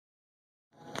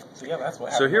So yeah, that's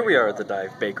what So here we are at the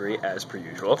Dive Bakery, as per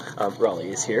usual.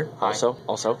 Raleigh is here, also.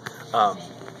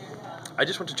 I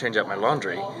just went to change out my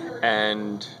laundry,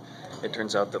 and it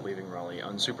turns out that leaving Raleigh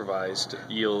unsupervised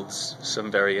yields some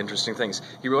very interesting things.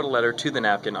 He wrote a letter to the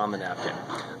napkin on the napkin.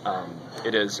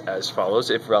 It is as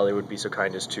follows, if Raleigh would be so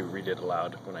kind as to read it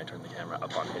aloud when I turn the camera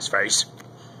up on his face.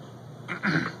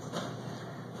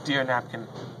 Dear Napkin,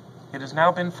 it has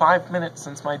now been 5 minutes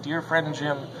since my dear friend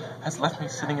Jim has left me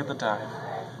sitting at the dive.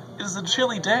 It is a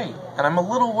chilly day, and I'm a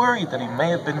little worried that he may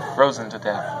have been frozen to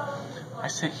death. I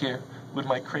sit here with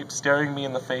my crepe staring me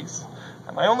in the face,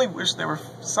 and I only wish there were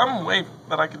some way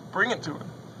that I could bring it to him.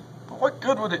 But what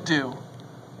good would it do?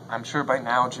 I'm sure by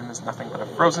now Jim is nothing but a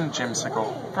frozen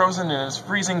Jimsicle, frozen in his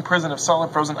freezing prison of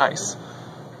solid frozen ice.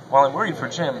 While I'm worried for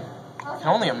Jim, I can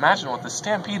only imagine what the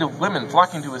stampede of women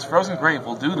flocking to his frozen grave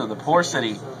will do to the poor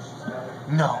city.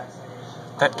 No,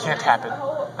 that can't happen.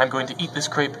 I'm going to eat this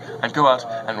crepe and go out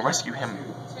and rescue him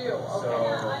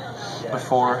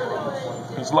before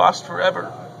he's lost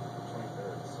forever.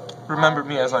 Remember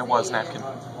me as I was, Napkin,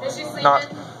 not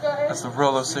as the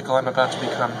Rollo sickle I'm about to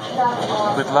become.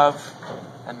 With love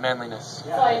and manliness,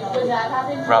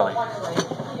 Raleigh.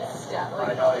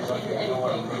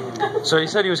 So he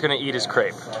said he was going to eat his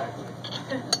crepe.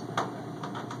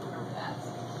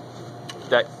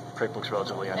 That crepe looks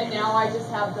relatively uneven. And now I just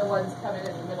have the ones come in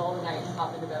the middle of the night and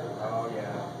hop into bed with them. Oh, yeah.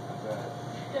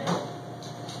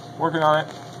 Working on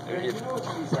it.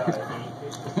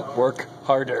 Work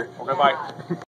harder. Goodbye.